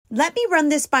Let me run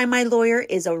this by my lawyer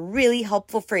is a really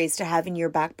helpful phrase to have in your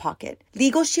back pocket.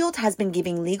 Legal Shield has been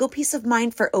giving legal peace of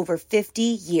mind for over 50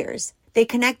 years. They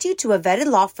connect you to a vetted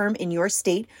law firm in your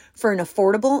state for an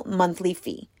affordable monthly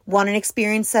fee. Want an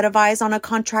experienced set of eyes on a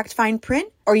contract fine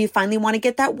print? Or you finally want to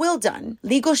get that will done?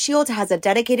 Legal Shield has a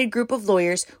dedicated group of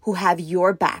lawyers who have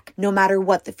your back, no matter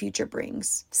what the future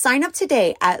brings. Sign up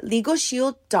today at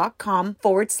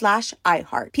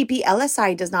LegalShield.com/iHeart.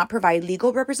 PPLSI does not provide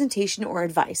legal representation or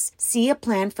advice. See a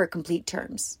plan for complete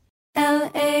terms.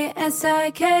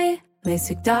 LASIK.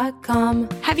 LASIK.com.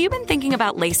 Have you been thinking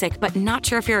about LASIK but not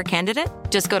sure if you're a candidate?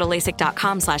 Just go to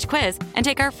LASIK.com/quiz and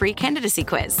take our free candidacy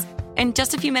quiz. In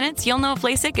just a few minutes, you'll know if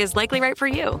LASIK is likely right for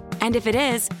you. And if it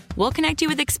is, we'll connect you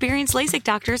with experienced LASIK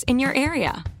doctors in your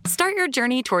area. Start your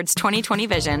journey towards 20/20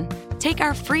 vision. Take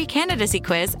our free candidacy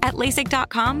quiz at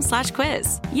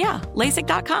LASIK.com/quiz. Yeah,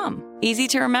 LASIK.com. Easy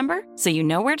to remember, so you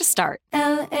know where to start.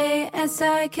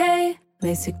 LASIK.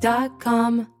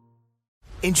 LASIK.com.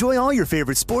 Enjoy all your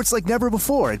favorite sports like never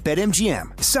before at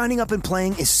BetMGM. Signing up and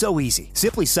playing is so easy.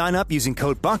 Simply sign up using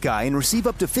code Buckeye and receive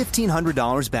up to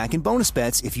 $1,500 back in bonus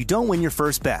bets if you don't win your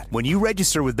first bet. When you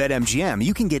register with BetMGM,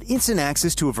 you can get instant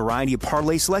access to a variety of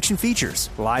parlay selection features,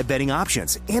 live betting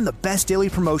options, and the best daily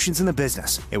promotions in the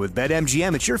business. And with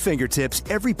BetMGM at your fingertips,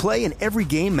 every play and every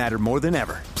game matter more than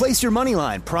ever. Place your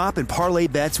moneyline, prop, and parlay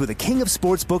bets with the king of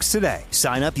sportsbooks today.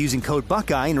 Sign up using code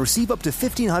Buckeye and receive up to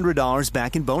 $1,500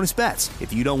 back in bonus bets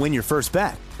if you don't win your first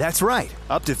bet. That's right,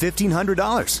 up to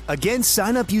 $1,500. Again,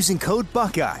 sign up using code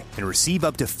Buckeye and receive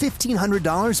up to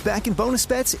 $1,500 back in bonus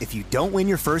bets if you don't win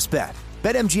your first bet.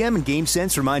 BetMGM and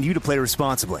GameSense remind you to play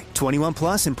responsibly. 21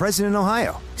 plus and present in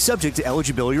Ohio. Subject to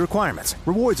eligibility requirements.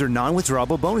 Rewards are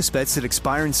non-withdrawable bonus bets that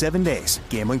expire in 7 days.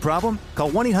 Gambling problem?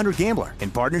 Call 1-800-GAMBLER in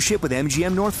partnership with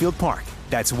MGM Northfield Park.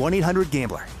 That's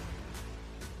 1-800-GAMBLER.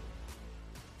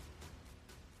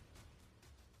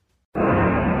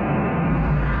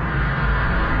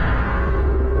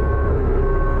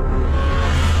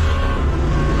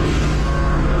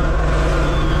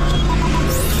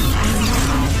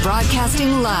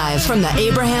 Broadcasting live from the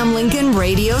Abraham Lincoln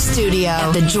Radio Studio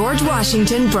at the George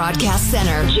Washington Broadcast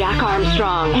Center. Jack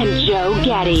Armstrong and Joe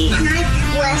Getty.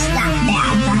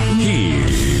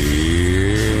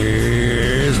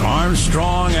 Here's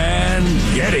Armstrong and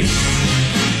Getty.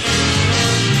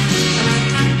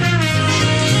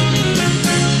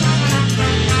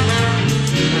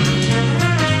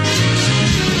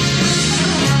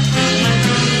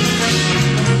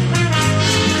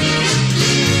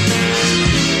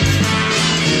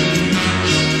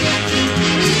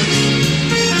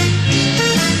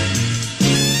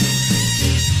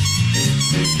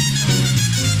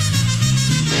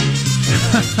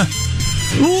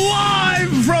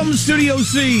 Live from Studio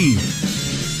C.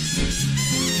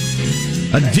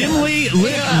 A dimly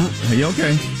lit... Are you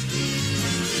okay?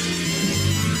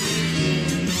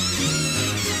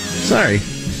 Sorry.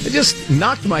 I just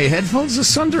knocked my headphones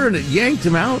asunder and it yanked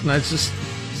them out, and I just...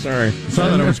 Sorry. So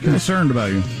I was concerned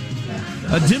about you.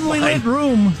 A dimly lit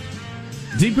room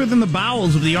deeper than the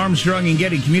bowels of the Armstrong and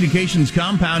Getty Communications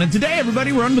compound. And today,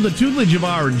 everybody, we're under the tutelage of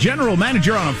our general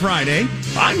manager on a Friday.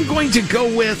 I'm going to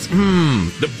go with,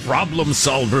 the Problem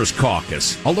Solvers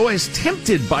Caucus. Although I was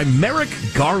tempted by Merrick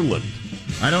Garland.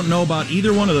 I don't know about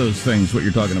either one of those things, what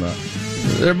you're talking about.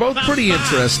 They're both pretty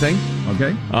interesting.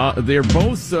 Okay. They're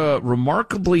both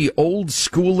remarkably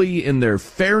old-schooly in their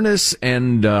fairness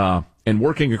and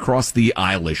working across the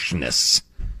Eilishness.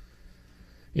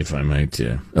 If I might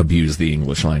abuse the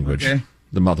English language,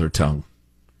 the mother tongue.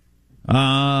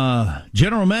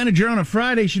 General manager on a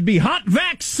Friday should be Hot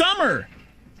Vax Summer.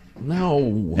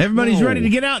 No. Everybody's ready to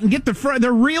get out and get the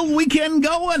real weekend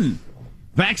going.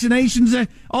 Vaccinations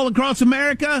all across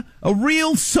America, a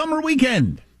real summer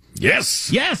weekend.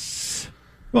 Yes. Yes.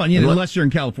 Well, unless you're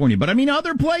in California, but I mean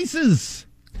other places.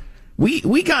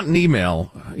 We got an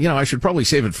email. I should probably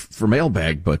save it for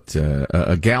mailbag, but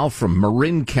a gal from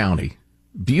Marin County.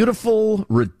 Beautiful,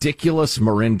 ridiculous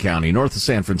Marin County, north of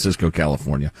San Francisco,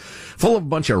 California. Full of a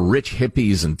bunch of rich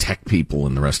hippies and tech people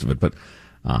and the rest of it. But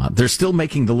they're still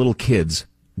making the little kids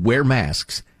wear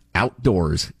masks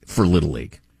outdoors for Little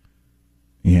League.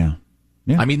 Yeah.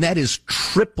 I mean, that is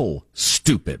triple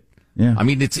stupid. Yeah. I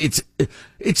mean, it's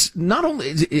not only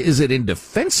is it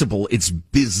indefensible, it's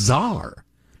bizarre.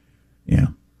 Yeah.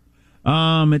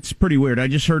 It's pretty weird. I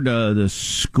just heard the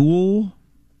school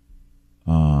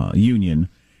union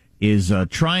is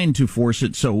trying to force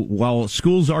it. So while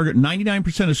schools are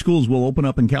 99% of schools will open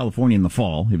up in California in the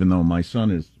fall, even though my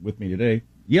son is with me today.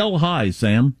 Yell hi,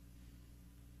 Sam.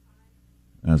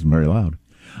 That's very loud.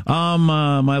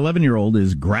 My 11-year-old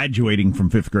is graduating from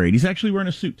 5th grade. He's actually wearing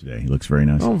a suit today. He looks very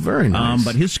nice. Oh, very nice.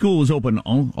 But his school is open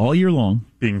all year long.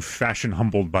 Being fashion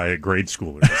humbled by a grade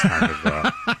schooler is kind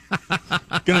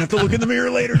of... gonna have to look in the mirror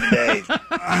later today.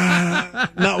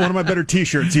 Not one of my better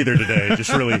T-shirts either today.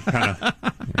 Just really kind of...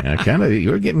 Yeah, kind of.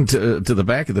 You're getting to the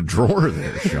back of the drawer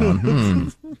there,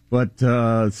 Sean. But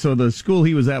so the school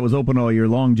he was at was open all year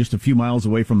long, just a few miles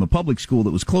away from the public school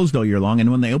that was closed all year long.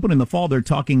 And when they open in the fall, they're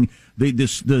talking.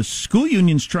 The school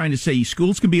union's trying to say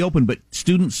schools can be open, but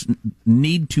students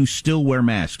need to still wear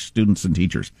masks. Students and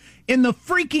teachers in the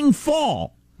freaking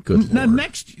fall. Good Lord.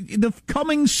 The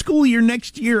coming school year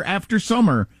next year after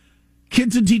summer.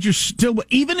 Kids and teachers still,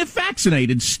 even if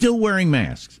vaccinated, still wearing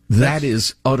masks. That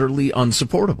is utterly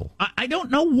unsupportable. I don't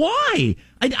know why.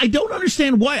 I don't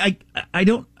understand why.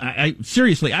 I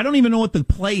seriously, I don't even know what the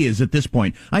play is at this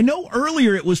point. I know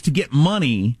earlier it was to get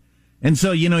money, and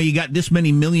so, you got this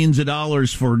many millions of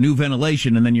dollars for new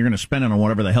ventilation, and then you're going to spend it on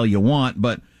whatever the hell you want.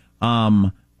 But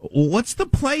what's the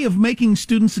play of making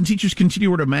students and teachers continue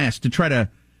to wear a mask to try to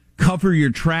cover your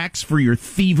tracks for your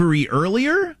thievery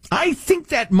earlier? I think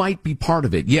that might be part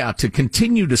of it. Yeah, to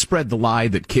continue to spread the lie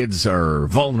that kids are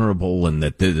vulnerable and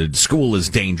that the school is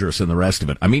dangerous and the rest of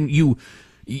it. I mean, you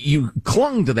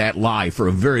clung to that lie for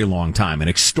a very long time and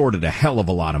extorted a hell of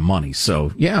a lot of money.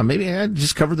 So, yeah, maybe I'd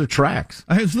just cover their tracks.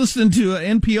 I was listening to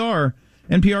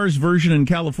NPR's version in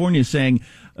California saying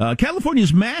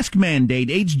California's mask mandate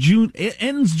ends June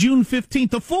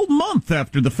 15th, a full month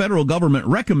after the federal government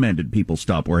recommended people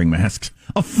stop wearing masks.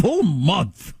 A full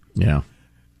month. Yeah.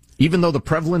 Even though the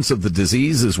prevalence of the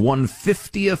disease is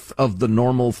 1/50th of the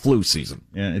normal flu season.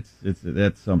 Yeah,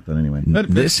 that's something anyway.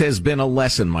 This has been a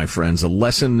lesson, my friends, a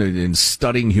lesson in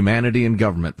studying humanity and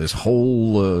government, this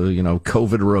whole,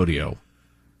 COVID rodeo.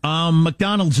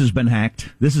 McDonald's has been hacked.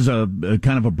 This is a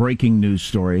kind of a breaking news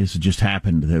story. This just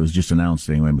happened. It was just announced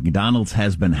anyway. McDonald's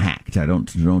has been hacked. I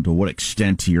don't know to what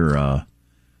extent your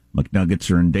McNuggets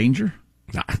are in danger.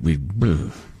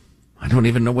 I don't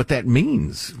even know what that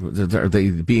means. Are they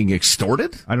being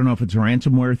extorted? I don't know if it's a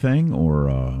ransomware thing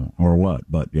or what,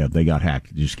 but yeah, they got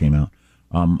hacked. It just came out.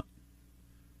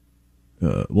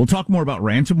 We'll talk more about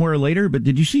ransomware later, but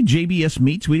did you see JBS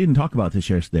Meats? We didn't talk about this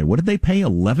yesterday. What did they pay?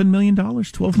 $11 million?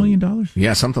 $12 million?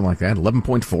 Yeah, something like that.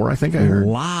 11.4, I think I heard. A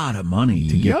lot of money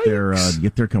to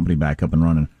get their company back up and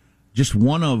running. Just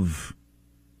one of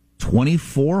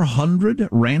 2,400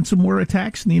 ransomware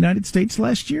attacks in the United States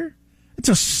last year. It's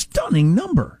a stunning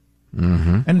number.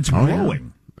 Mm-hmm. And it's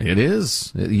growing. Yeah. It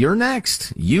is. You're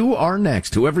next. You are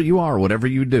next. Whoever you are, whatever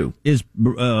you do. Is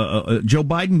Joe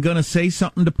Biden going to say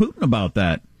something to Putin about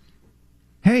that?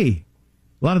 Hey,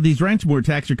 a lot of these ransomware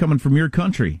attacks are coming from your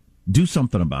country. Do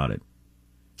something about it.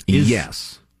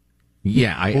 Yes.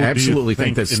 Yeah, I absolutely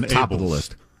think that's top of the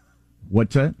list.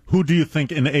 What's that? Who do you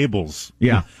think enables?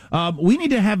 Yeah. We need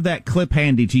to have that clip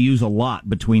handy to use a lot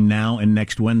between now and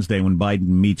next Wednesday when Biden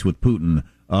meets with Putin,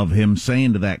 of him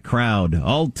saying to that crowd,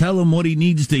 I'll tell him what he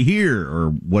needs to hear,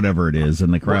 or whatever it is,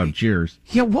 and the crowd cheers.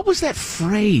 Yeah, what was that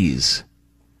phrase?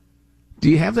 Do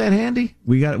you have that handy?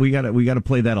 We got to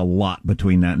play that a lot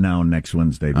between that now and next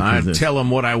Wednesday. I tell him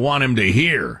what I want him to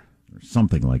hear. Or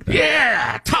something like that.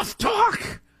 Yeah, tough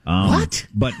talk. What?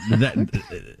 But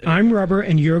that I'm rubber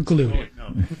and you're glue.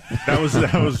 That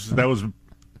was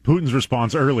Putin's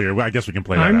response earlier. Well, I guess we can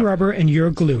play that. I'm rubber and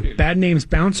you're glue. Bad names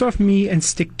bounce off me and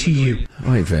stick to you.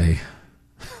 Oy vey.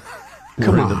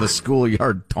 We're into the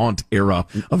schoolyard taunt era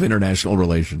of international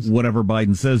relations. Whatever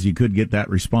Biden says, you could get that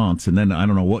response, and then I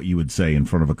don't know what you would say in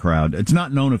front of a crowd. It's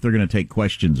not known if they're going to take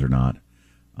questions or not.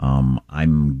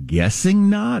 I'm guessing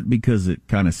not, because it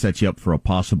kind of sets you up for a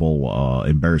possible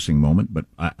embarrassing moment, but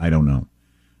I don't know.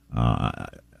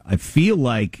 I feel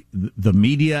like the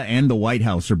media and the White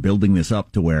House are building this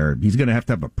up to where he's going to have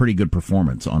a pretty good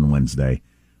performance on Wednesday,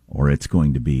 or it's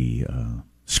going to be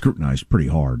scrutinized pretty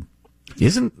hard.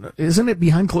 Isn't it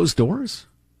behind closed doors?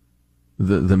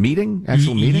 The meeting,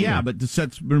 actual meeting? Yeah, but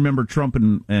remember Trump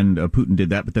and Putin did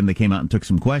that, but then they came out and took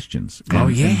some questions. And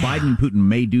Biden and Putin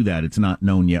may do that. It's not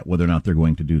known yet whether or not they're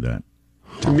going to do that.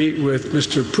 To meet with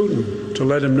Mr. Putin to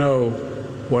let him know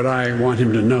what I want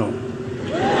him to know.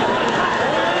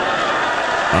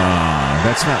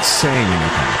 That's not saying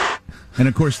anything. And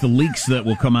of course, the leaks that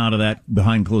will come out of that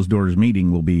behind closed doors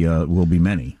meeting will be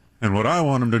many. And what I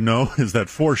want him to know is that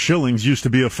 4 shillings used to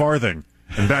be a farthing.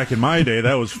 And back in my day,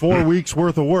 that was 4 weeks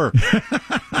worth of work.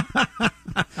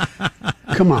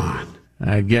 Come on.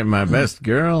 I'd get my best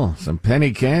girl some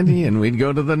penny candy, and we'd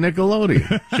go to the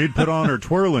Nickelodeon. She'd put on her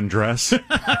twirling dress.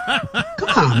 Come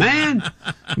on, man.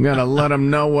 I'm going to let him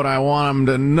know what I want him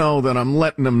to know that I'm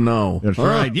letting him know. That's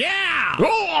right. Yeah!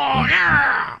 Oh,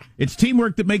 yeah! It's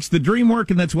teamwork that makes the dream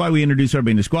work, and that's why we introduce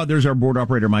everybody in the squad. There's our board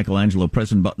operator, Michelangelo,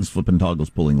 pressing buttons, flipping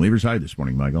toggles, pulling levers. Hi this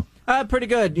morning, Michael. Pretty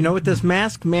good. You know, with this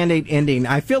mask mandate ending,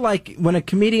 I feel like when a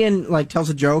comedian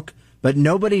tells a joke, but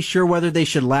nobody's sure whether they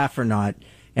should laugh or not,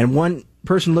 and one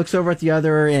person looks over at the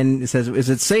other and says,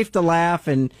 "Is it safe to laugh?"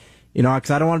 And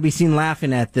because I don't want to be seen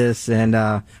laughing at this, and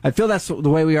I feel that's the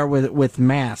way we are with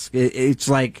masks. It's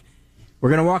like we're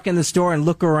going to walk in the store and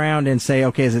look around and say,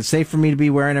 "Okay, is it safe for me to be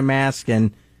wearing a mask?"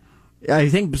 And I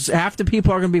think half the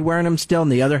people are going to be wearing them still,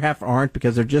 and the other half aren't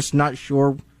because they're just not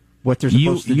sure what they're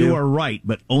supposed to do. You are right,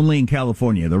 but only in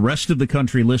California. The rest of the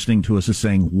country listening to us is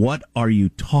saying, "What are you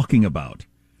talking about?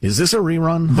 Is this a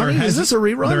rerun? Honey, is this a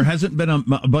rerun?" There hasn't been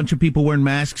a bunch of people wearing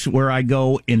masks where I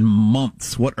go in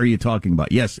months. What are you talking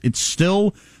about? Yes, it's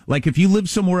still, like if you live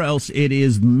somewhere else, it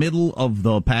is middle of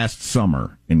the past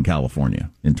summer in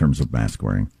California in terms of mask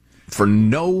wearing. For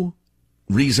no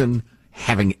reason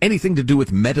having anything to do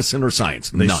with medicine or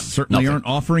science. They None. certainly Nothing. aren't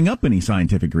offering up any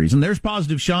scientific reason. There's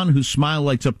positive Sean, whose smile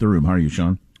lights up the room. How are you,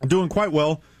 Sean? I'm doing quite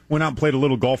well. Went out and played a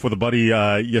little golf with a buddy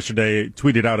yesterday.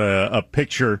 Tweeted out a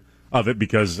picture of it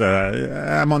because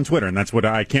I'm on Twitter, and that's what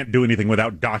I can't do anything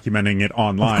without documenting it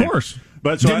online. Of course.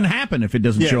 But it didn't happen if it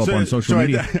doesn't show up on social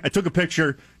media. I took a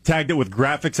picture, tagged it with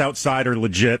graphics outside are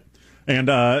legit.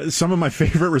 And some of my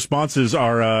favorite responses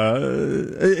are,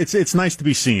 it's nice to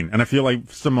be seen. And I feel like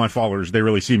some of my followers, they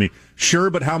really see me. Sure,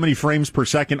 but how many frames per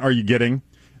second are you getting?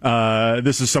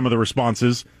 This is some of the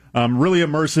responses. Really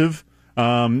immersive.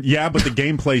 Yeah, but the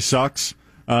gameplay sucks.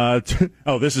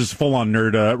 This is full-on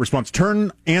nerd response.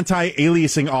 Turn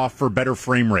anti-aliasing off for better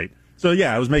frame rate. So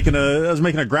yeah, I was making a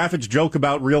graphics joke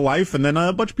about real life, and then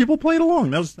a bunch of people played along.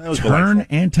 That was Turn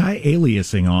delightful.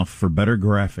 anti-aliasing off for better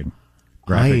graphing.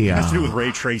 It has to do with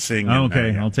ray tracing.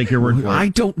 Okay, I'll take your word for it. I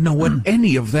don't know what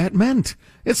any of that meant.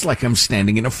 It's like I'm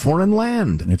standing in a foreign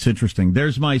land. It's interesting.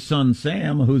 There's my son,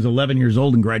 Sam, who's 11 years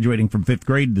old and graduating from 5th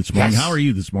grade this morning. Yes. How are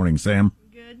you this morning, Sam?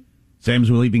 Good.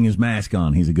 Sam's leaving his mask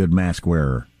on. He's a good mask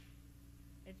wearer.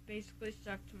 It's basically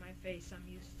stuck to my face. I'm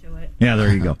used to it. Yeah,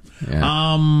 there you go.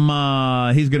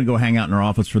 Yeah. He's going to go hang out in our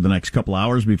office for the next couple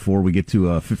hours before we get to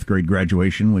 5th grade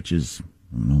graduation, which is,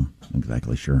 I don't know, not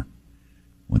exactly sure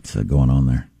what's going on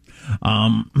there.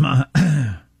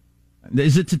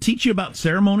 Is it to teach you about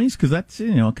ceremonies? Because that's,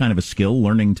 kind of a skill,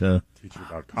 learning to teach you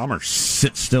about commerce.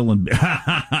 Sit still and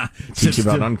teach you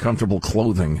about uncomfortable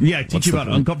clothing. Yeah, teach you about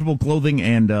uncomfortable clothing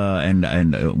and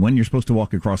when you're supposed to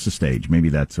walk across the stage. Maybe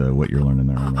that's what you're learning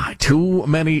there. Too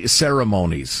many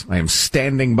ceremonies. I am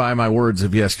standing by my words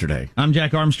of yesterday. I'm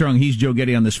Jack Armstrong. He's Joe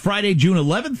Getty on this Friday, June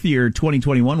 11th, year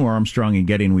 2021. We're Armstrong and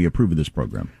Getty, and we approve of this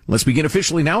program. Let's begin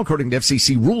officially now, according to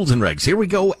FCC rules and regs. Here we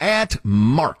go at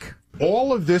Mark.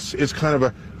 All of this is kind of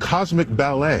a cosmic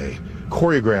ballet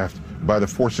choreographed by the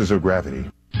forces of gravity.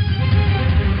 What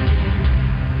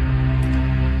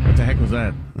the heck was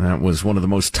that? That was one of the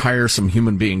most tiresome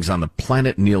human beings on the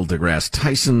planet, Neil deGrasse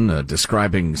Tyson,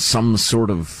 describing some sort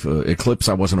of eclipse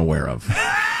I wasn't aware of.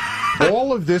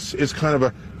 All of this is kind of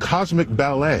a cosmic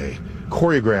ballet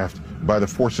choreographed by the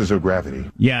forces of gravity.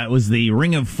 Yeah, it was the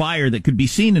ring of fire that could be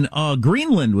seen in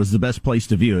Greenland was the best place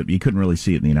to view it. You couldn't really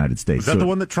see it in the United States. Is that the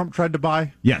one that Trump tried to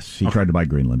buy? Yes, he tried to buy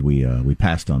Greenland. We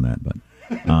passed on that, but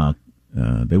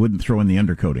they wouldn't throw in the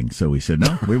undercoating, so we said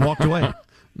no. We walked away.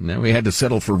 Now we had to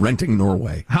settle for renting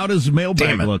Norway. How does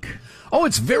mailbag look? Oh,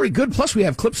 it's very good. Plus, we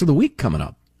have clips of the week coming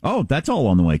up. Oh, that's all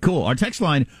on the way. Cool. Our text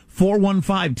line,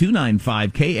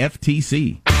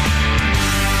 415-295-KFTC.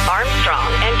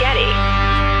 Armstrong and Getty.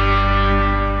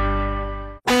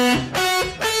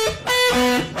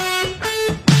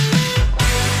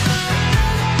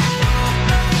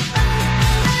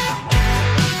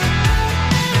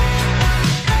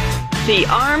 The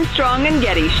Armstrong and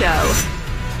Getty Show.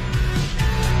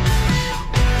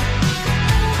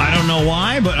 I don't know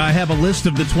why, but I have a list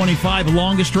of the 25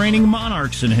 longest reigning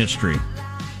monarchs in history.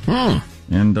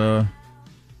 And a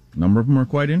number of them are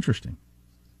quite interesting.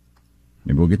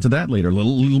 Maybe we'll get to that later.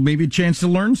 Little maybe a chance to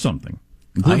learn something.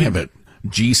 I have a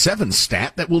G7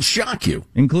 stat that will shock you.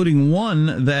 Including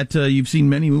one that you've seen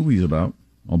many movies about,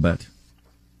 I'll bet.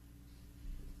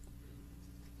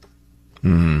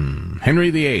 Henry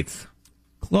VIII.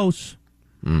 Close.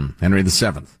 Henry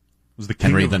VII. Was the king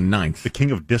Henry of, IX. The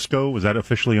king of disco, was that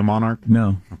officially a monarch?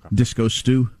 No. Okay. Disco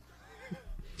Stew.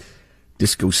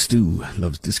 Disco Stew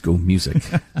loves disco music.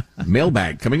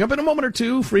 Mailbag coming up in a moment or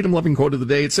two. Freedom-loving quote of the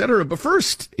day, etc. But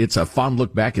first, it's a fond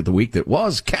look back at the week that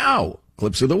was. Cow.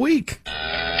 Clips of the week.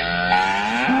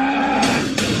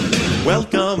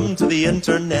 Welcome to the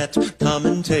internet. Come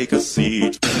and take a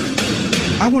seat.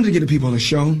 I wanted to get the people on the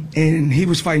show, and he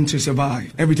was fighting to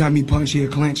survive. Every time he punched,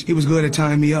 he'd clinch. He was good at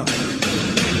tying me up.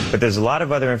 But there's a lot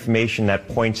of other information that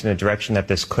points in a direction that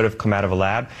this could have come out of a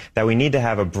lab, that we need to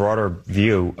have a broader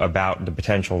view about the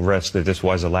potential risk that this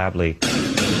was a lab leak.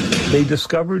 They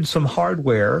discovered some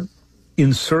hardware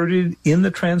inserted in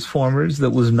the transformers that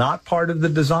was not part of the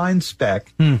design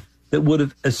spec that would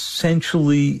have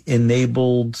essentially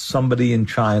enabled somebody in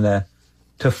China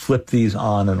to flip these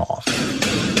on and off.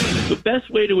 The best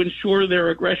way to ensure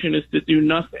their aggression is to do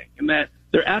nothing, and that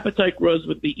their appetite grows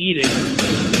with the eating.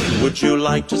 Would you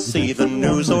like to see the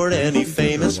news or any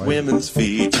famous women's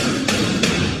feet?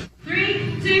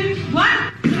 3, 2, 1.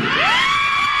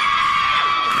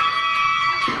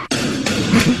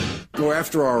 Go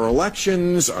after our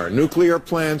elections, our nuclear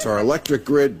plants, our electric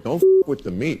grid. Don't with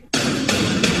the meat.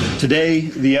 Today,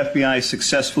 the FBI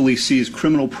successfully seized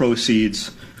criminal proceeds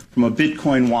from a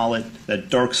Bitcoin wallet that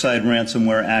DarkSide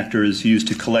ransomware actors used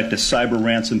to collect a cyber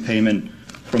ransom payment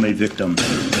from a victim.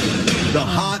 The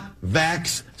hot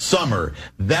vax summer.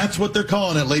 That's what they're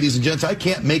calling it, ladies and gents. I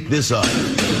can't make this up.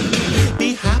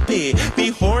 Be happy, be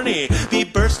horny, be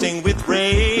bursting with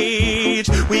rage.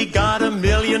 We got a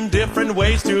million different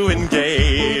ways to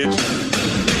engage.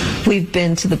 We've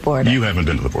been to the border. You haven't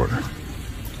been to the border.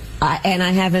 And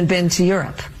I haven't been to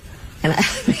Europe. And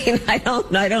I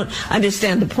don't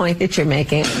understand the point that you're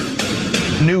making.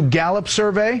 New Gallup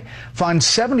survey finds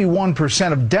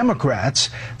 71% of Democrats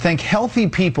think healthy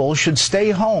people should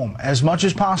stay home as much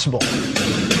as possible.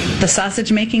 The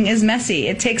sausage making is messy.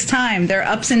 It takes time. There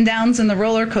are ups and downs in the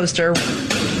roller coaster.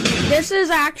 This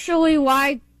is actually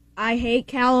why I hate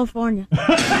California.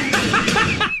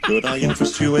 Could I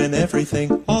interest you in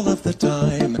everything, all of the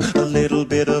time? A little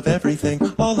bit of everything,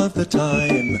 all of the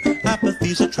time.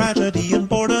 Apathy's a tragedy and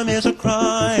boredom is a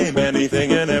crime.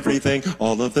 Anything and everything,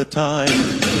 all of the time.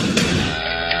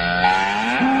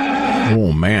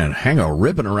 Oh, man, hang a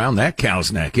ribbon around that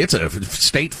cow's neck. It's a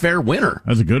state fair winner.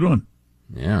 That's a good one.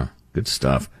 Yeah, good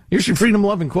stuff. Here's your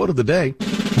freedom-loving quote of the day.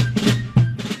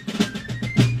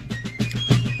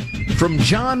 From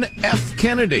John F.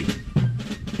 Kennedy.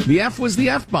 The F was the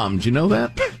F-bomb. Did you know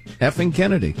that? Effing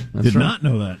Kennedy. That's Did right. not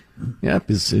know that. Yep,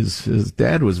 his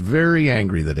dad was very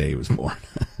angry the day he was born.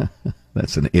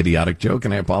 That's an idiotic joke,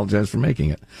 and I apologize for making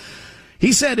it.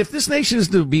 He said, if this nation is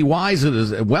to be wise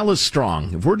as well as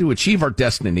strong, if we're to achieve our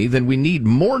destiny, then we need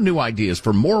more new ideas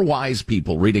for more wise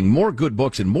people, reading more good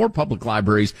books in more public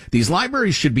libraries. These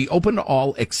libraries should be open to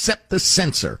all except the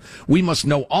censor. We must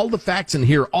know all the facts and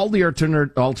hear all the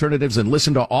alternatives and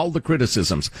listen to all the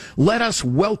criticisms. Let us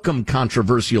welcome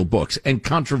controversial books and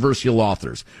controversial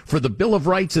authors, for the Bill of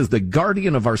Rights is the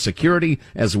guardian of our security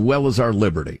as well as our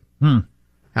liberty.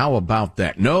 How about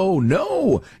that? No.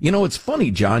 You know, it's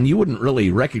funny, John. You wouldn't really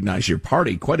recognize your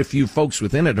party. Quite a few folks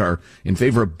within it are in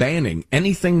favor of banning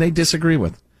anything they disagree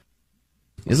with.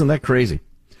 Isn't that crazy?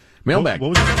 Mailbag.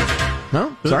 What was it?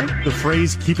 No? Sorry? The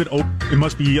phrase, keep it open, it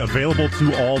must be available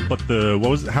to all, but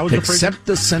how is the phrase? Except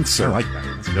the censor. I like that.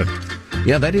 That's good.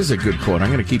 Yeah, that is a good quote.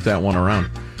 I'm going to keep that one around.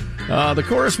 The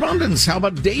correspondence. How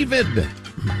about David?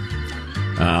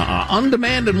 On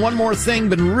demand and one more thing.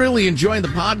 Been really enjoying the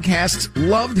podcast.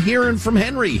 Loved hearing from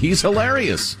Henry. He's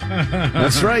hilarious.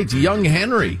 That's right, young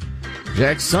Henry.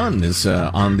 Jack's son is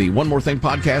on the One More Thing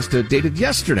podcast dated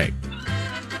yesterday.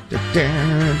 Thank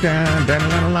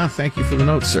you for the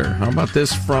note, sir. How about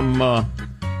this from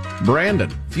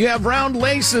Brandon? If you have round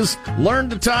laces, learn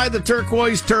to tie the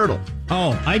turquoise turtle.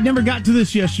 Oh, I never got to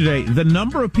this yesterday. The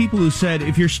number of people who said,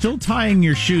 if you're still tying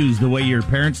your shoes the way your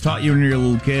parents taught you when you were a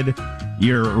little kid,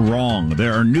 you're wrong.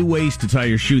 There are new ways to tie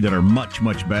your shoe that are much,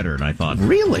 much better. And I thought,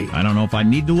 really? I don't know if I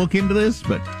need to look into this,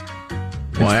 but...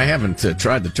 Well, I haven't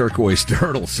tried the turquoise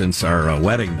turtle since our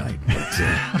wedding night.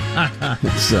 But,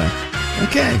 it's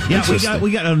okay. Yeah,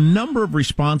 we got a number of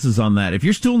responses on that. If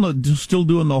you're still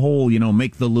doing the whole,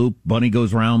 make the loop, bunny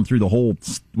goes around through the whole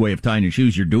way of tying your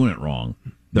shoes, you're doing it wrong.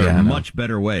 There are much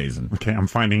better ways. Okay, I'm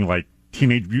finding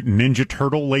Teenage Mutant Ninja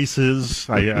Turtle laces.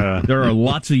 There are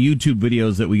lots of YouTube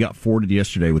videos that we got forwarded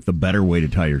yesterday with the better way to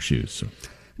tie your shoes. So.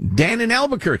 Dan in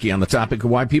Albuquerque on the topic of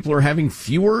why people are having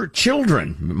fewer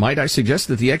children. Might I suggest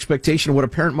that the expectation of what a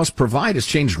parent must provide has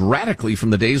changed radically from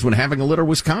the days when having a litter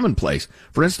was commonplace.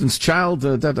 For instance, child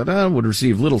would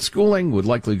receive little schooling, would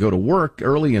likely go to work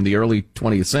early in the early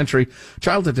 20th century.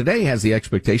 Child of today has the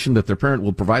expectation that their parent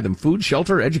will provide them food,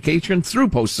 shelter, education through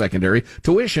post-secondary,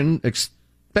 tuition,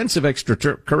 expensive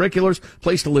extracurriculars,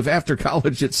 place to live after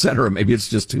college, etc. Maybe it's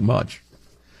just too much.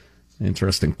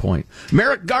 Interesting point.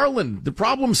 Merrick Garland, the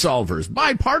problem solvers,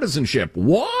 bipartisanship.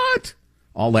 What?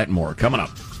 All that and more coming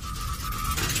up.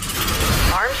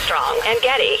 Armstrong and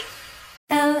Getty.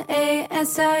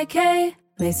 LASIK,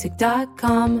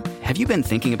 LASIK.com. Have you been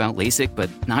thinking about LASIK but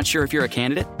not sure if you're a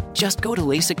candidate? Just go to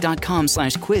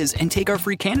LASIK.com/quiz and take our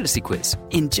free candidacy quiz.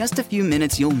 In just a few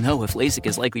minutes, you'll know if LASIK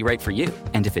is likely right for you.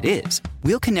 And if it is,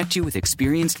 we'll connect you with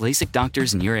experienced LASIK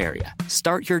doctors in your area.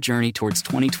 Start your journey towards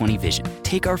 20/20 vision.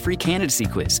 Take our free candidacy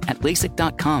quiz at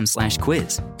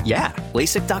LASIK.com/quiz. Yeah,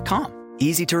 LASIK.com.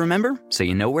 Easy to remember, so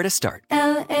you know where to start.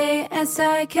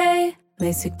 LASIK,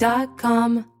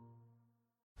 LASIK.com.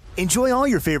 Enjoy all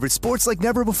your favorite sports like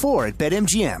never before at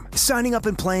BetMGM. Signing up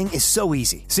and playing is so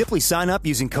easy. Simply sign up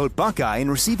using code Buckeye and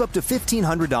receive up to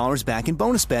 $1,500 back in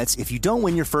bonus bets if you don't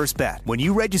win your first bet. When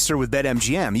you register with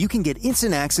BetMGM, you can get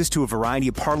instant access to a variety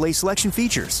of parlay selection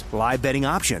features, live betting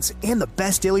options, and the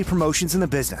best daily promotions in the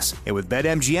business. And with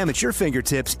BetMGM at your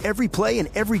fingertips, every play and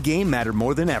every game matter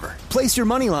more than ever. Place your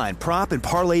moneyline, prop, and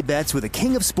parlay bets with the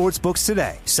king of sportsbooks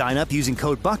today. Sign up using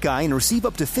code Buckeye and receive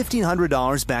up to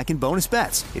 $1,500 back in bonus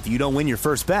bets if you don't win your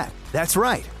first bet. That's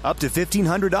right, up to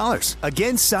 $1,500.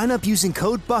 Again, sign up using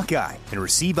code Buckeye and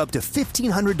receive up to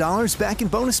 $1,500 back in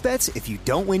bonus bets if you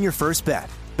don't win your first bet.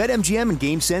 BetMGM and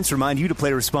GameSense remind you to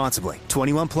play responsibly.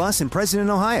 21 plus and present in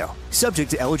Ohio.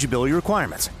 Subject to eligibility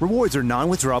requirements. Rewards are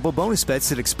non-withdrawable bonus bets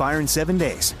that expire in 7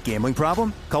 days. Gambling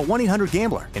problem? Call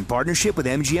 1-800-GAMBLER in partnership with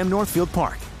MGM Northfield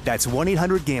Park. That's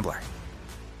 1-800-GAMBLER.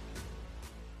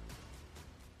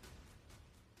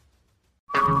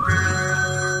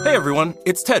 Hey everyone,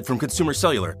 it's Ted from Consumer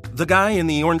Cellular, the guy in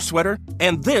the orange sweater,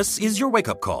 and this is your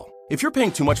wake-up call. If you're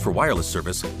paying too much for wireless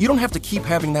service, you don't have to keep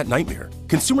having that nightmare.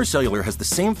 Consumer Cellular has the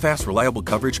same fast, reliable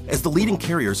coverage as the leading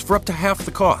carriers for up to half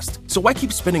the cost. So why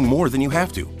keep spending more than you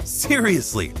have to?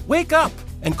 Seriously, wake up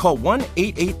and call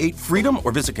 1-888-FREEDOM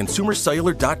or visit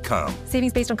consumercellular.com.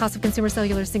 Savings based on cost of Consumer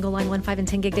Cellular single line 1, 5, and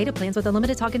 10 gig data plans with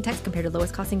unlimited talk and text compared to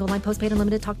lowest cost single line postpaid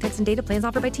unlimited talk, text, and data plans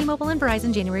offered by T-Mobile and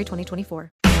Verizon January 2024.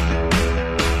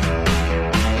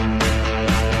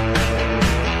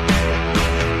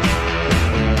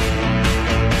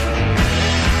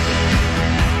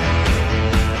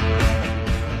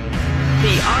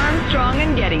 The Armstrong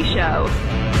and Getty Show.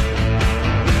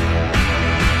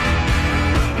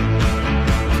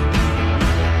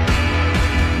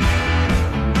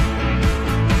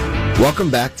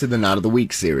 Welcome back to the Knot of the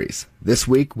Week series. This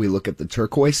week we look at the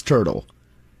turquoise turtle.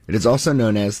 It is also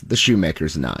known as the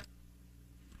shoemaker's knot.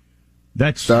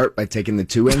 Start by taking the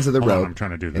two ends of the rope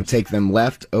and take them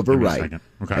left over right,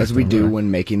 as we do when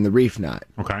making the reef knot.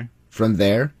 Okay. From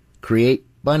there, create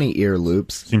bunny ear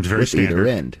loops Seems very with standard. either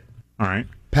end. All right.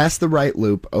 Pass the right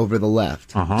loop over the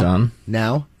left. Done.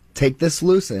 Now, take this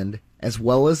loose end as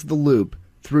well as the loop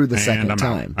through the And second I'm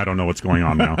time. out. I don't know what's going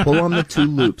on now. Pull on the two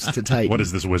loops to tighten. What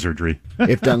is this wizardry?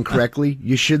 If done correctly,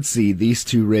 you should see these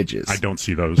two ridges. I don't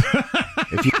see those.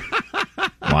 If you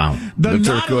Wow. The knot of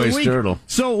the turquoise week. turtle.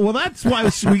 So, well, that's why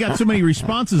we got so many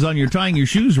responses on your tying your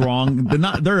shoes wrong.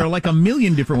 There are like a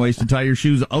million different ways to tie your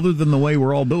shoes other than the way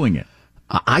we're all doing it.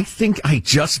 I think I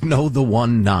just know the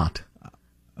one knot.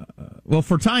 Well,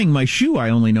 for tying my shoe, I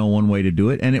only know one way to do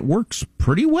it, and it works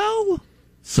pretty well.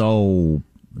 So,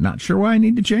 not sure why I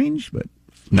need to change, but...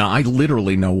 No, I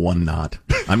literally know one knot.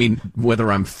 I mean,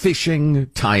 whether I'm fishing,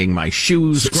 tying my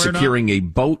shoes, Square securing a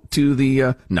boat to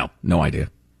the... no idea.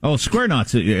 Oh, square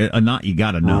knot's a knot you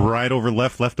got to know. Right over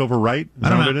left, left over right? Is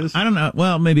that what it is? I don't know.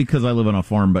 Well, maybe because I live on a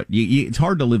farm, but it's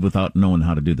hard to live without knowing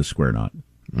how to do the square knot.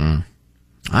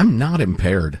 I'm not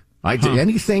impaired.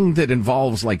 Anything that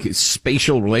involves like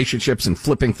spatial relationships and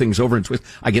flipping things over and twist,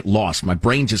 I get lost. My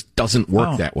brain just doesn't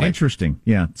work that way. Interesting.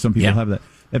 Yeah, some people have that.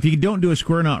 If you don't do a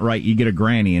square knot right, you get a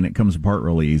granny and it comes apart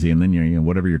really easy, and then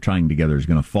whatever you're tying together is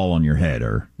going to fall on your head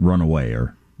or run away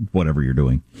or whatever you're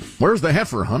doing. Where's the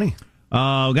heifer, honey?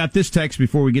 Got this text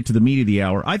before we get to the meat of the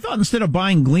hour. I thought instead of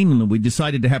buying Greenland, we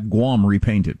decided to have Guam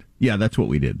repainted. Yeah, that's what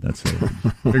we did.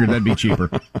 Figured that'd be cheaper.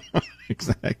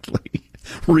 Exactly.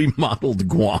 Remodeled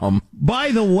Guam.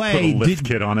 By the way, put a lift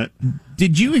kit on it.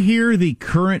 Did you hear the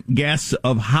current guess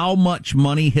of how much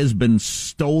money has been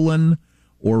stolen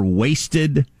or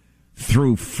wasted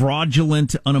through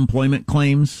fraudulent unemployment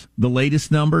claims? The latest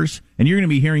numbers, and you're going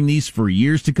to be hearing these for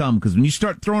years to come, because when you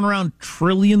start throwing around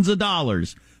trillions of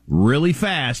dollars really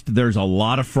fast, there's a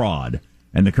lot of fraud,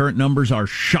 and the current numbers are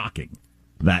shocking.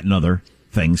 That and other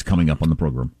things coming up on the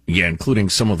program. Yeah, including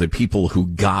some of the people who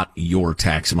got your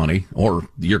tax money, or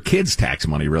your kids' tax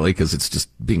money, really, because it's just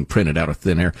being printed out of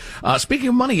thin air. Speaking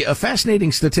of money, a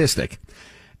fascinating statistic.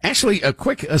 Actually, a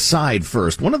quick aside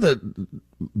first. One of the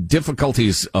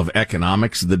difficulties of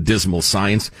economics, the dismal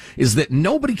science, is that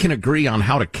nobody can agree on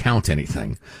how to count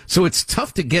anything. So it's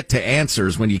tough to get to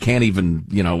answers when you can't even,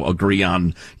 agree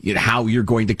on how you're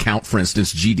going to count, for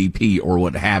instance, GDP or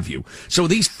what have you. So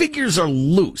these figures are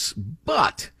loose.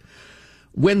 But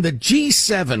when the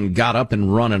G7 got up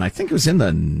and running, I think it was in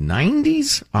the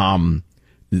 90s,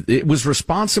 it was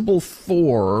responsible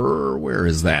for, where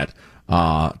is that?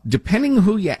 Depending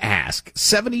who you ask,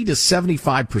 70 to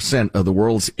 75% of the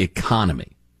world's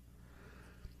economy.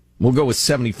 We'll go with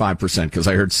 75% because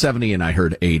I heard 70 and I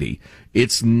heard 80.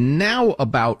 It's now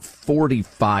about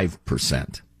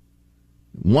 45%.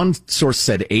 One source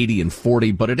said 80 and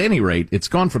 40, but at any rate, it's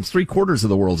gone from 3/4 of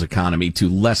the world's economy to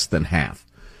less than half.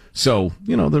 So,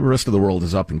 the rest of the world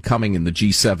is up and coming, and the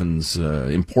G7's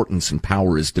importance and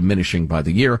power is diminishing by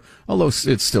the year, although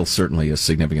it's still certainly a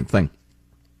significant thing.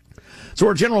 So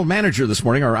our general manager this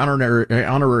morning, our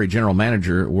honorary general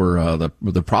manager, were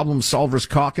the Problem Solvers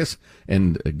Caucus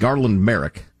and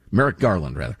Merrick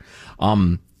Garland, rather.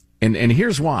 And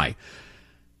here's why.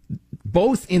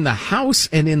 Both in the House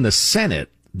and in the Senate,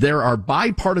 there are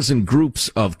bipartisan groups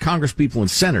of congresspeople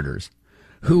and senators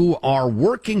who are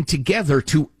working together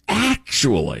to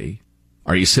actually,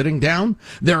 are you sitting down?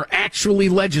 They're actually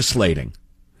legislating.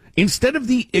 Instead of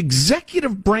the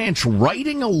executive branch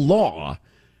writing a law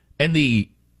and the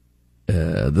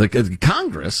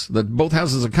Congress, both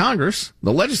houses of Congress,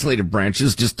 the legislative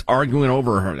branches just arguing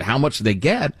over how much they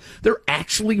get, they're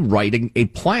actually writing a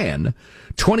plan.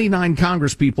 29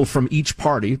 congresspeople from each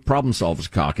party, Problem Solvers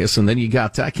Caucus, and then you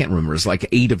got, I can't remember, it's like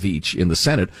 8 of each in the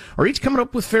Senate, are each coming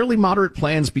up with fairly moderate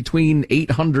plans between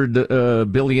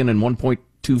 $800 billion and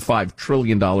 $1.25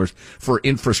 trillion for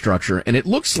infrastructure. And it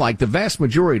looks like the vast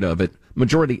majority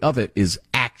of it is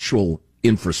actual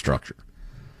infrastructure.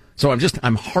 So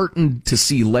I'm heartened to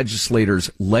see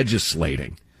legislators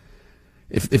legislating.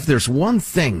 If there's one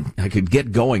thing I could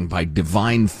get going by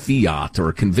divine fiat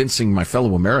or convincing my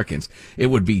fellow Americans, it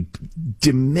would be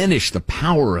diminish the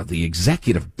power of the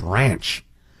executive branch.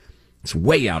 It's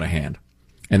way out of hand.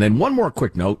 And then one more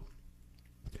quick note.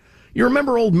 You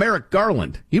remember old Merrick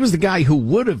Garland? He was the guy who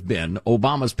would have been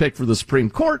Obama's pick for the Supreme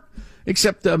Court,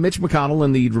 except Mitch McConnell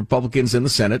and the Republicans in the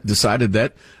Senate decided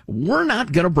that we're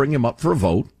not going to bring him up for a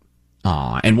vote,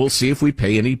 and we'll see if we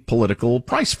pay any political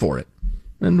price for it.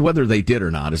 And whether they did or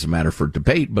not is a matter for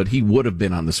debate, but he would have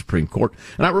been on the Supreme Court.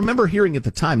 And I remember hearing at the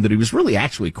time that he was really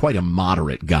actually quite a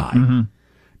moderate guy. Mm-hmm.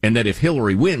 And that if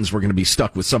Hillary wins, we're going to be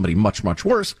stuck with somebody much, much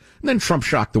worse. And then Trump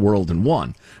shocked the world and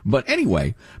won. But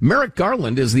anyway, Merrick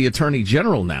Garland is the Attorney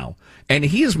General now. And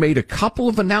he has made a couple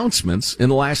of announcements in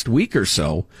the last week or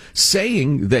so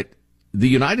saying that the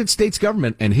United States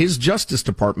government and his Justice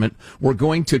Department were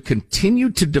going to continue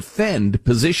to defend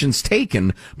positions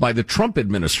taken by the Trump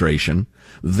administration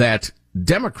that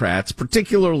Democrats,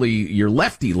 particularly your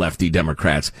lefty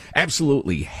Democrats,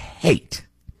 absolutely hate.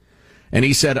 And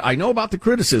he said, I know about the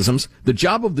criticisms. The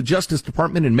job of the Justice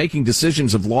Department in making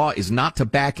decisions of law is not to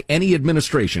back any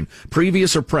administration,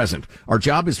 previous or present. Our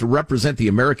job is to represent the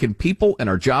American people, and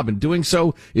our job in doing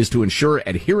so is to ensure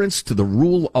adherence to the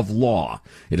rule of law.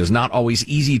 It is not always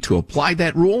easy to apply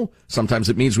that rule. Sometimes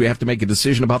it means we have to make a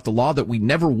decision about the law that we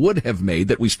never would have made,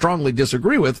 that we strongly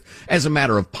disagree with, as a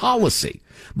matter of policy.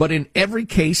 But in every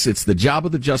case, it's the job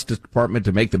of the Justice Department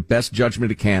to make the best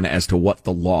judgment it can as to what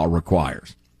the law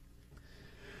requires.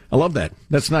 I love that.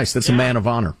 That's nice. That's a man of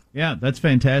honor. Yeah, that's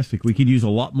fantastic. We could use a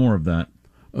lot more of that.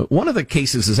 One of the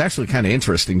cases is actually kind of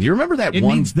interesting. Do you remember that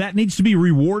that needs to be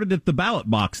rewarded at the ballot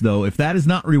box, though. If that is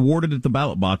not rewarded at the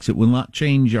ballot box, it will not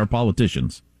change our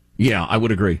politicians. Yeah, I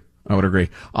would agree.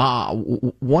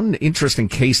 One interesting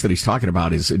case that he's talking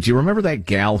about is, do you remember that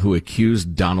gal who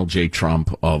accused Donald J.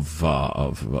 Trump of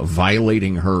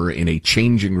violating her in a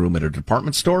changing room at a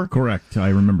department store? Correct. I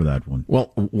remember that one.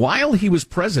 Well, while he was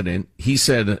president, he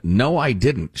said, no, I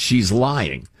didn't. She's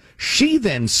lying. She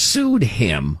then sued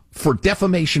him for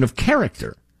defamation of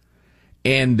character.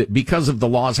 And because of the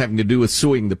laws having to do with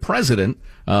suing the president,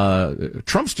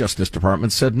 Trump's Justice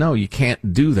Department said, no, you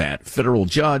can't do that. Federal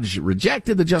judge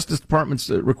rejected the Justice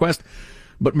Department's request.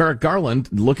 But Merrick Garland,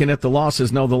 looking at the law,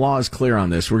 says, no, the law is clear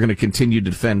on this. We're going to continue to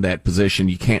defend that position.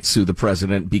 You can't sue the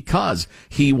president because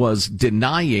he was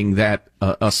denying that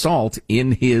assault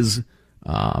in his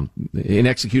in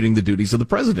executing the duties of the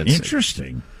presidency.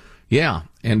 Interesting. Yeah,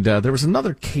 and there was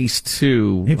another case,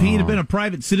 too. If he had been a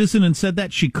private citizen and said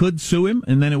that, she could sue him,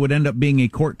 and then it would end up being a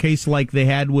court case like they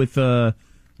had with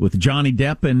Johnny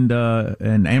Depp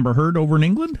and Amber Heard over in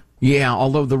England? Yeah,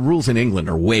 although the rules in England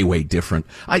are way, way different.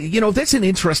 That's an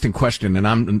interesting question, and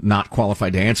I'm not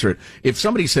qualified to answer it. If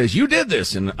somebody says, you did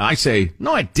this, and I say,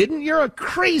 no, I didn't, you're a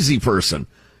crazy person.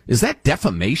 Is that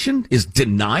defamation? Is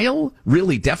denial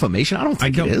really defamation? I don't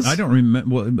think it is. I don't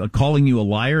remember calling you a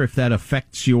liar if that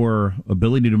affects your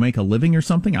ability to make a living or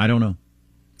something. I don't know.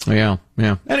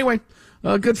 Yeah. Anyway,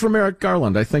 Good for Merrick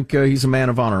Garland. I think he's a man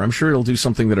of honor. I'm sure he'll do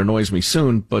something that annoys me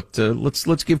soon, but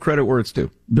let's give credit where it's due.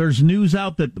 There's news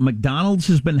out that McDonald's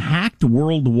has been hacked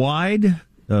worldwide.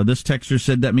 This texter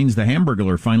said that means the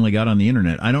Hamburglar finally got on the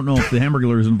internet. I don't know if the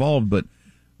Hamburglar is involved, but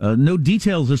no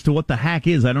details as to what the hack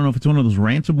is. I don't know if it's one of those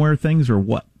ransomware things or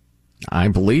what. I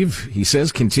believe, he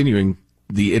says, continuing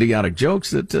the idiotic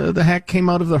jokes, that the hack came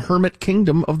out of the hermit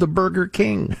kingdom of the Burger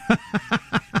King.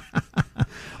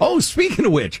 Oh, speaking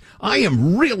of which, I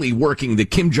am really working the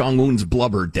Kim Jong-un's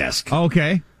blubber desk.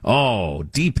 Okay. Oh,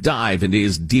 deep dive into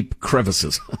his deep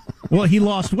crevices. Well, he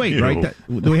lost weight, right?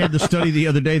 We had the study the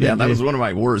other day. That was one of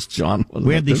my worst, John.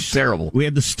 Terrible. We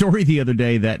had the story the other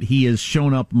day that he has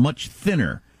shown up much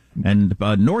thinner, and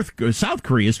South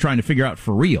Korea is trying to figure out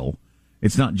for real.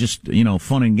 It's not just,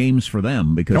 fun and games for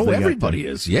them because everybody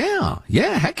is. Yeah,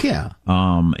 heck yeah.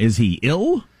 Is he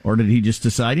ill, or did he just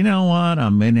decide, you know what,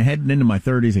 I'm heading into my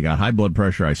 30s, I got high blood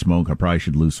pressure, I smoke, I probably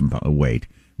should lose some weight.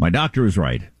 My doctor was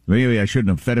right. Maybe I shouldn't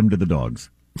have fed him to the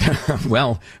dogs.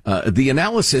 Well, the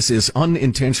analysis is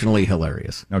unintentionally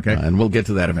hilarious. Okay. And we'll get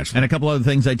to that eventually. And a couple other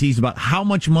things I teased about how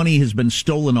much money has been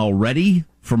stolen already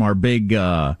from our big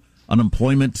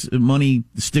unemployment money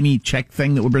stimmy check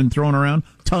thing that we've been throwing around.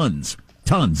 Tons,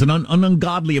 an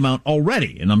ungodly amount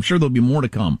already, and I'm sure there'll be more to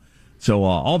come. So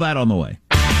all that on the way.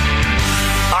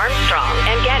 Armstrong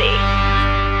and Getty.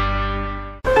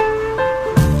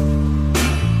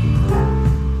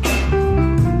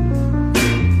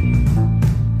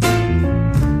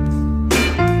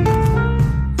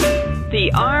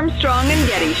 The Armstrong and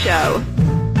Getty Show.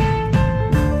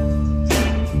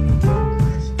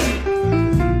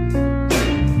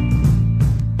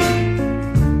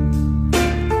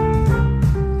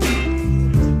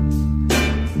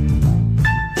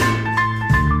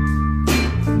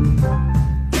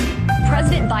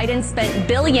 Biden spent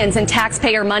billions in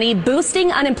taxpayer money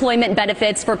boosting unemployment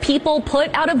benefits for people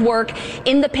put out of work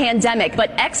in the pandemic.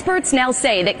 But experts now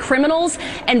say that criminals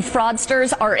and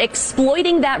fraudsters are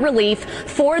exploiting that relief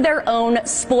for their own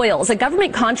spoils. A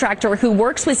government contractor who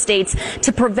works with states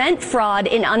to prevent fraud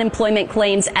in unemployment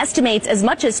claims estimates as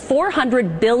much as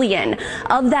 $400 billion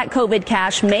of that COVID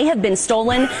cash may have been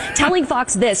stolen, telling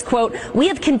Fox this, quote, "We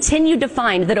have continued to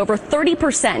find that over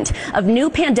 30% of new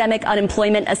pandemic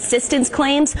unemployment assistance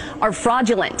claims are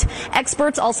fraudulent.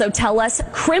 Experts also tell us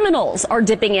criminals are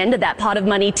dipping into that pot of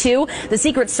money too. The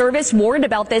Secret Service warned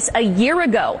about this a year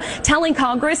ago, telling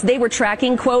Congress they were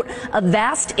tracking, quote, a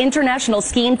vast international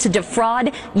scheme to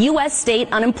defraud U.S. state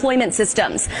unemployment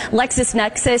systems.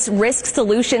 LexisNexis Risk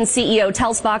Solutions CEO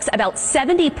tells Fox about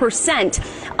 70%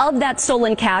 of that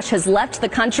stolen cash has left the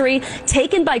country,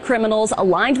 taken by criminals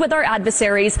aligned with our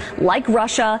adversaries like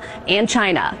Russia and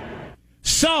China.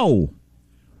 So,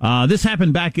 this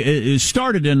happened it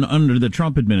started under the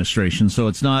Trump administration, so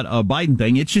it's not a Biden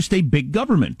thing. It's just a big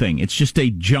government thing. It's just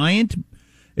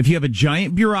if you have a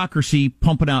giant bureaucracy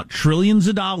pumping out trillions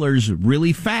of dollars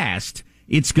really fast,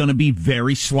 it's going to be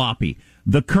very sloppy.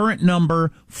 The current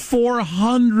number,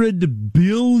 $400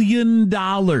 billion.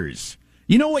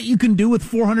 You know what you can do with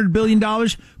 $400 billion?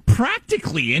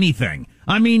 Practically anything.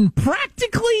 I mean,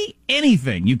 practically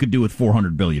anything you could do with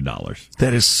 $400 billion.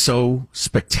 That is so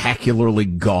spectacularly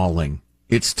galling.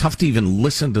 It's tough to even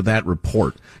listen to that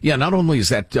report. Yeah, not only is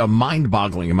that a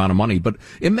mind-boggling amount of money, but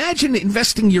imagine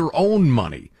investing your own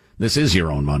money. This is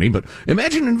your own money, but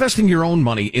imagine investing your own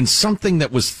money in something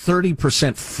that was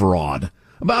 30% fraud.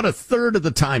 About a third of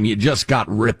the time you just got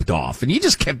ripped off, and you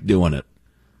just kept doing it.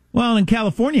 Well, and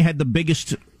California had the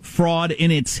biggest fraud in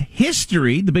its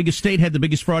history. The biggest state had the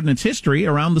biggest fraud in its history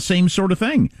around the same sort of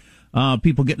thing.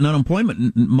 People getting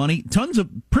unemployment money, tons of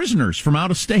prisoners from out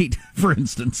of state, for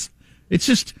instance. It's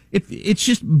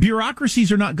just bureaucracies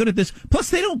are not good at this. Plus,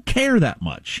 they don't care that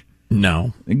much.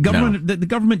 No. The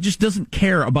government just doesn't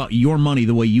care about your money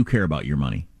the way you care about your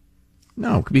money.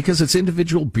 No, because it's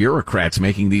individual bureaucrats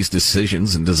making these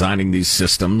decisions and designing these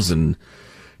systems, and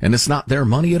it's not their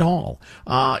money at all.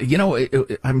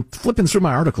 I'm flipping through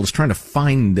my articles trying to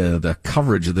find the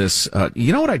coverage of this.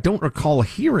 You know what I don't recall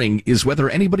hearing is whether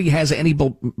anybody has any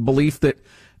belief that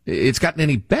it's gotten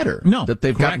any better. No, that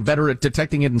they've gotten better at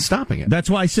detecting it and stopping it. That's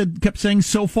why I kept saying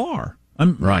so far.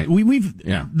 Right.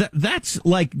 That's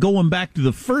like going back to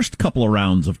the first couple of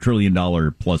rounds of $1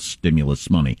 trillion plus stimulus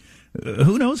money.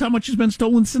 Who knows how much has been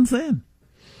stolen since then?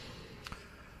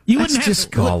 That's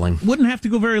galling. Wouldn't have to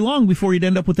go very long before you'd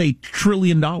end up with $1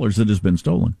 trillion that has been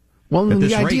stolen. Well,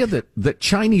 the idea that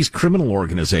Chinese criminal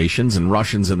organizations and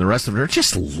Russians and the rest of it are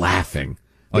just laughing.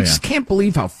 I just can't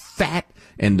believe how fat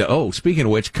and, speaking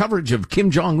of which, coverage of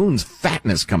Kim Jong-un's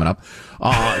fatness coming up.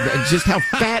 Just how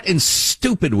fat and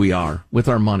stupid we are with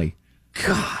our money.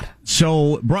 God.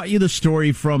 So, brought you the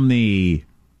story from the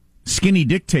skinny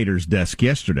dictator's desk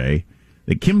yesterday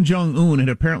that Kim Jong-un had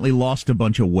apparently lost a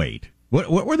bunch of weight. What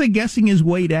were they guessing his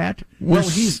weight at? Well,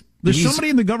 there's somebody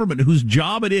in the government whose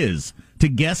job it is to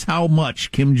guess how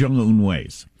much Kim Jong-un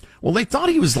weighs. Well, they thought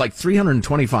he was like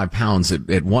 325 pounds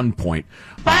at one point,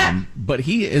 but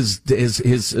his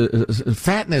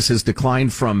fatness has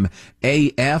declined from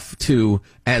AF to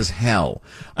as hell.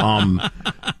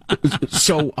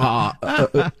 So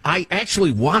I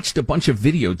actually watched a bunch of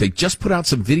video. They just put out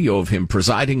some video of him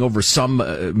presiding over some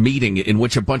meeting in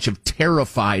which a bunch of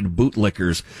terrified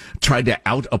bootlickers tried to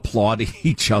out-applaud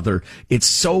each other.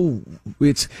 It's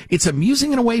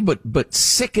amusing in a way, but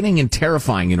sickening and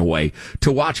terrifying in a way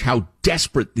to watch how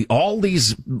desperate all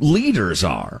these leaders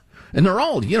are. And they're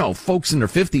all, folks in their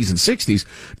 50s and 60s,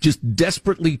 just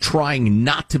desperately trying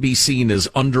not to be seen as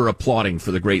under-applauding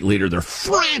for the great leader. They're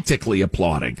frantically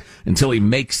applauding until he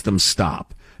makes them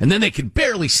stop. And then they can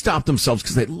barely stop themselves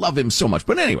because they love him so much.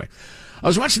 But anyway, I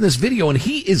was watching this video, and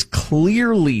he is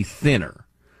clearly thinner.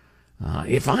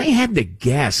 If I had to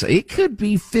guess, it could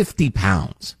be 50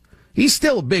 pounds. He's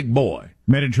still a big boy.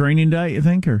 Mediterranean diet, you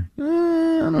think? Or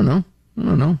I don't know.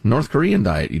 North Korean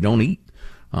diet, you don't eat.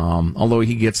 Although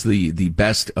he gets the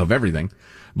best of everything.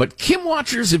 But Kim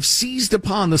watchers have seized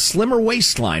upon the slimmer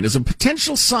waistline as a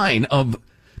potential sign of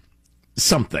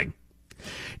something.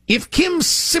 If Kim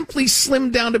simply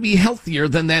slimmed down to be healthier,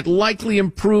 then that likely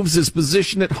improves his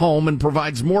position at home and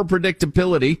provides more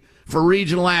predictability for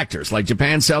regional actors like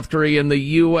Japan, South Korea, and the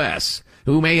U.S.,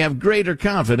 who may have greater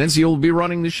confidence he will be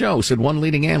running the show, said one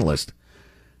leading analyst.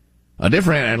 A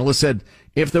different analyst said,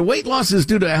 if the weight loss is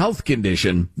due to a health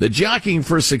condition, the jockeying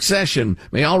for succession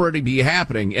may already be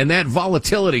happening, and that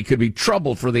volatility could be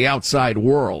trouble for the outside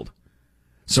world.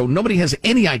 So nobody has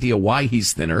any idea why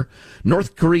he's thinner.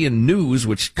 North Korean news,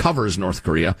 which covers North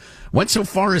Korea, went so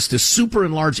far as to super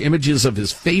enlarge images of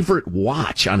his favorite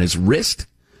watch on his wrist,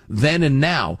 then and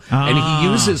now. And he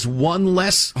uses one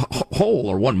less hole,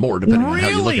 or one more, depending on how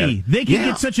you look at it. They could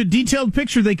get such a detailed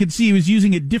picture, they could see he was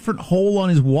using a different hole on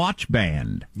his watch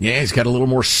band. Yeah, he's got a little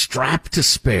more strap to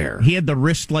spare. He had the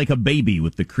wrist like a baby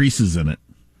with the creases in it.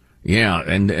 Yeah,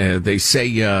 and they say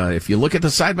if you look at the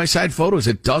side-by-side photos,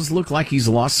 it does look like he's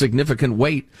lost significant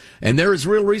weight. And there is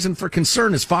real reason for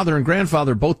concern. His father and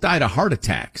grandfather both died of heart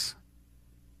attacks.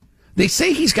 They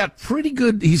say he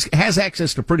has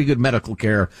access to pretty good medical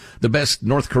care, the best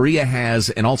North Korea has,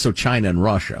 and also China and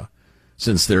Russia,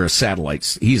 since they're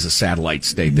satellites. He's a satellite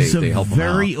state. They help him out. He's a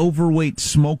very overweight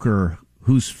smoker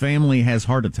whose family has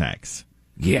heart attacks.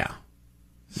 Yeah.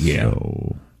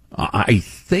 So I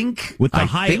think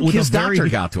his doctor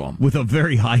got to him. With a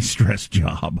very high-stress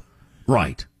job.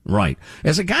 Right.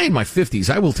 As a guy in my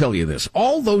 50s, I will tell you this.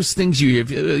 All those things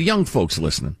young folks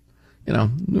listening,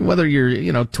 whether you're,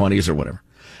 20s or whatever.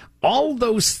 All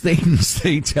those things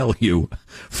they tell you,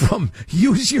 from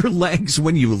use your legs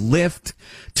when you lift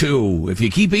to if you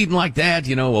keep eating like that,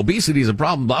 obesity is a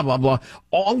problem, blah, blah, blah.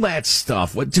 All that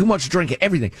stuff, with too much drinking,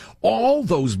 everything. All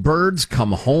those birds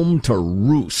come home to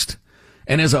roost.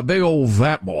 And as a big old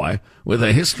fat boy with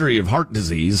a history of heart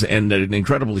disease and an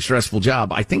incredibly stressful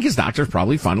job, I think his doctors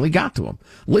probably finally got to him.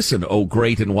 Listen, oh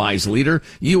great and wise leader,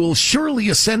 you will surely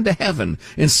ascend to heaven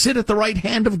and sit at the right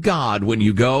hand of God when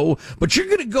you go, but you're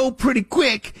going to go pretty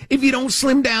quick if you don't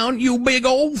slim down, you big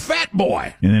old fat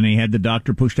boy. And then he had the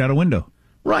doctor pushed out a window.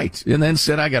 Right. And then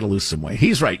said, I got to lose some weight.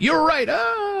 He's right. You're right.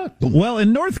 Well,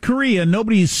 in North Korea,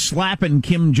 nobody's slapping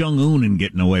Kim Jong-un and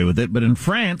getting away with it. But in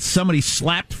France, somebody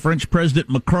slapped French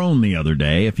President Macron the other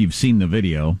day, if you've seen the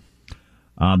video.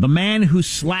 The man who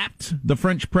slapped the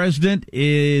French president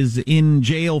is in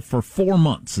jail for 4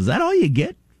 months. Is that all you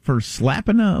get for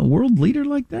slapping a world leader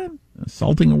like that?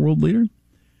 Assaulting a world leader?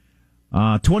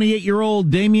 28-year-old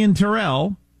Damien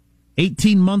Terrell,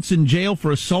 18 months in jail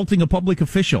for assaulting a public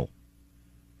official.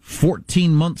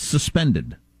 14 months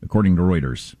suspended, according to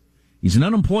Reuters. He's an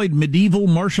unemployed medieval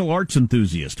martial arts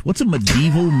enthusiast. What's a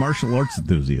medieval martial arts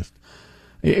enthusiast?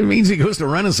 It means he goes to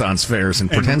Renaissance fairs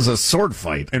and pretends a sword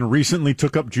fight. And recently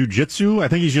took up jujitsu. I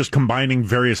think he's just combining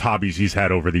various hobbies he's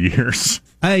had over the years.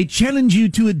 I challenge you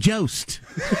to a joust.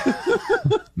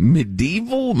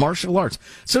 Medieval martial arts.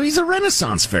 So he's a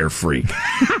Renaissance fair freak.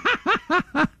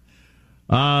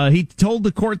 He told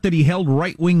the court that he held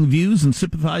right-wing views and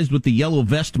sympathized with the Yellow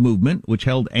Vest movement, which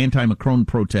held anti-Macron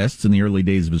protests in the early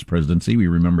days of his presidency. We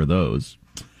remember those.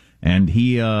 And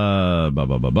he, Don't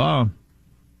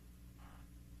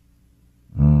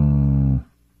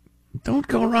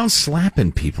go around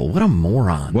slapping people. What a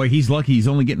moron. Boy, he's lucky he's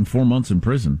only getting 4 months in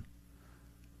prison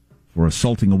for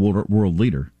assaulting a world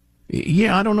leader.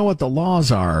 Yeah, I don't know what the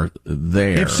laws are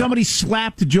there. If somebody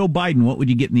slapped Joe Biden, what would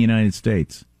you get in the United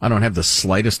States? I don't have the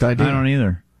slightest idea. I don't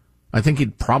either. I think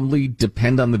it'd probably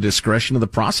depend on the discretion of the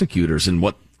prosecutors and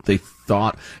what they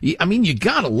thought. I mean, you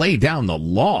got to lay down the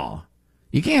law.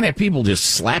 You can't have people just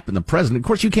slapping the president. Of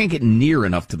course, you can't get near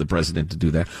enough to the president to do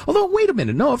that. Although, wait a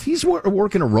minute. No, if he's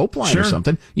working a rope line or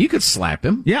something, you could slap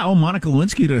him. Yeah, Monica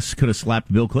Lewinsky could have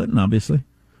slapped Bill Clinton, obviously.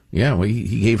 Yeah, well,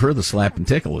 he gave her the slap and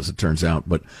tickle, as it turns out.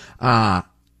 But,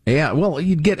 yeah, well,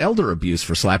 you'd get elder abuse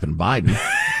for slapping Biden,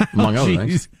 among other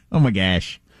things. Oh, my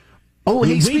gosh. Oh,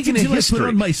 hey, speaking of history. I put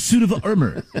on my suit of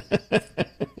armor.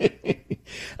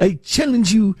 I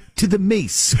challenge you to the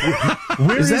mace.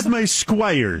 Where is my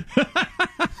squire?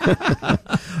 A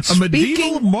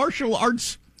medieval martial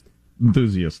arts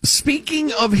enthusiast.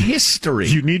 Speaking of history.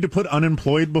 Do you need to put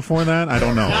unemployed before that? I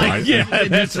don't know. Yeah,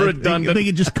 that's redundant. I think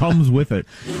it just comes with it.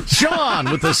 Sean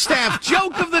with the staff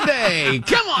joke of the day.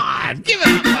 Come on, give it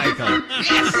up, Michael.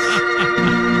 Yes!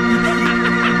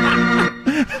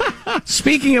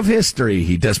 Speaking of history,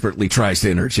 he desperately tries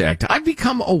to interject. I've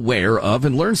become aware of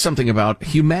and learned something about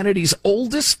humanity's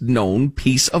oldest known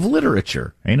piece of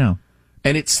literature. I know.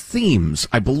 And its themes.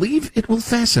 I believe it will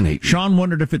fascinate you. Sean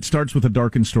wondered if it starts with a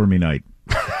dark and stormy night.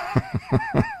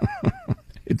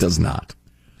 It does not.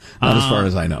 Not as far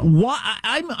as I know.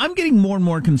 I'm getting more and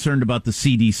more concerned about the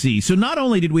CDC. So not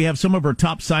only did we have some of our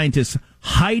top scientists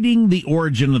hiding the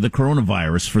origin of the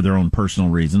coronavirus for their own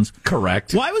personal reasons.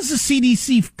 Correct. Why was the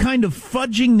CDC kind of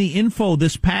fudging the info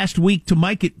this past week to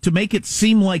make it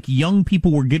seem like young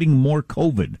people were getting more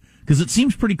COVID? Because it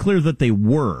seems pretty clear that they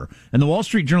were. And the Wall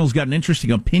Street Journal's got an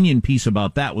interesting opinion piece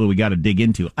about that where we got to dig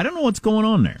into. I don't know what's going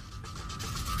on there.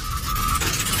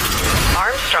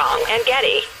 Armstrong and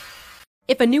Getty.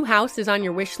 If a new house is on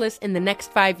your wish list in the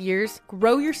next 5 years,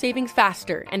 grow your savings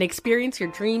faster and experience your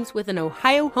dreams with an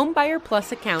Ohio Homebuyer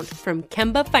Plus account from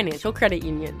Kemba Financial Credit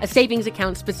Union. A savings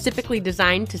account specifically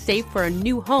designed to save for a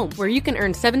new home where you can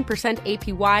earn 7%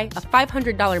 APY, a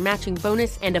 $500 matching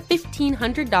bonus, and a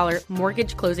 $1,500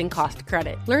 mortgage closing cost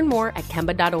credit. Learn more at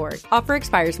Kemba.org. Offer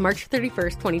expires March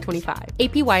 31st, 2025.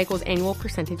 APY equals annual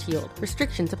percentage yield.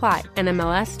 Restrictions apply.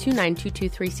 NMLS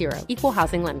 292230. Equal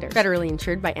housing lender. Federally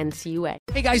insured by NCUA.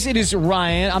 Hey guys, it is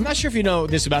Ryan. I'm not sure if you know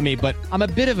this about me, but I'm a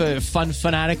bit of a fun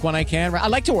fanatic when I can. I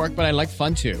like to work, but I like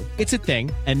fun too. It's a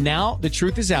thing. And now the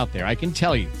truth is out there. I can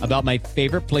tell you about my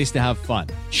favorite place to have fun.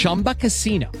 Chumba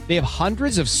Casino. They have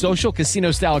hundreds of social casino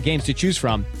style games to choose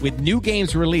from with new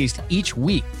games released each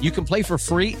week. You can play for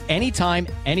free anytime,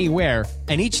 anywhere.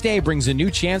 And each day brings a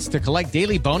new chance to collect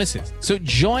daily bonuses. So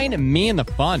join me in the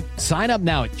fun. Sign up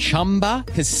now at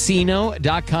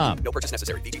ChumbaCasino.com. No purchase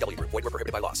necessary. VGW. Void where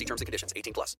prohibited by law. See terms and conditions.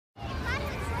 18+.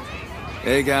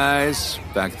 Hey guys,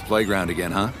 back at the playground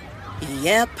again, huh?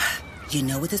 Yep. You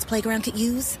know what this playground could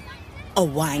use? A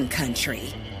wine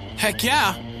country. Heck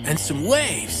yeah, and some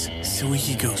waves so we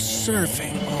could go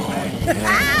surfing. Oh,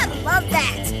 yeah. Love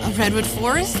that. A redwood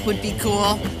forest would be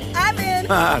cool. I'm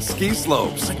in. Ski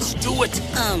slopes. Let's do it.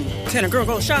 Can a girl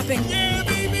go shopping? Yeah,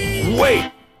 baby.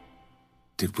 Wait.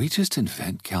 Did we just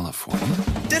invent California?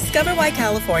 Discover why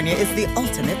California is the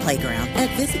ultimate playground at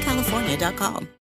visitcalifornia.com.